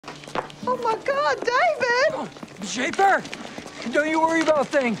Oh, my God, David! Oh, Schaefer! Don't you worry about a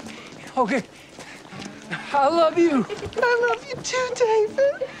thing. Okay. I love you. I love you too,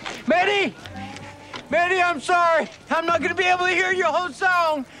 David. Maddie! Maddie, I'm sorry. I'm not gonna be able to hear your whole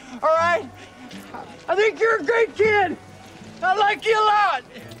song, all right? I think you're a great kid. I like you a lot.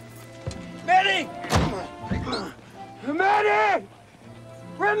 Maddie! Maddie!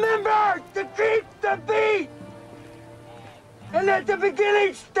 Remember to keep the beat! And at the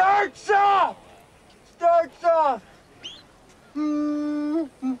beginning, starts off! Starts off.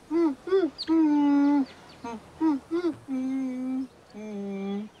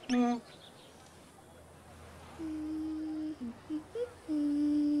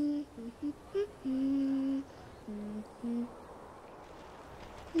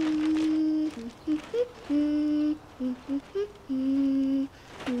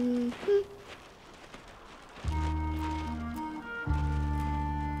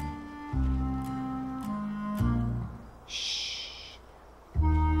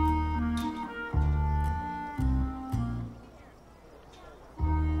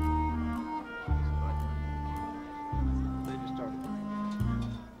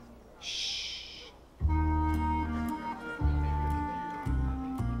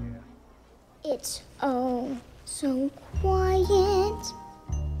 It's oh so quiet.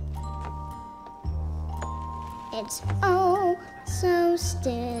 It's oh so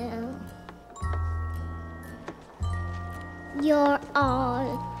still. You're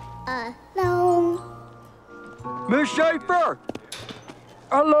all alone. Miss Schaefer!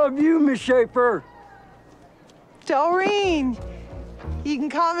 I love you, Miss Schaefer. Doreen. You can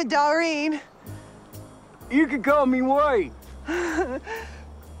call me Doreen. You can call me Wayne.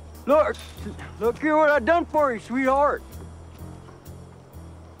 Look here what I done for you, sweetheart.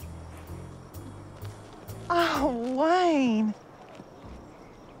 Oh, Wayne.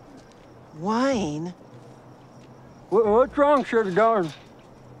 Wayne? What's wrong, sugar darling?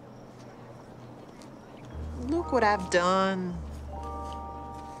 Look what I've done.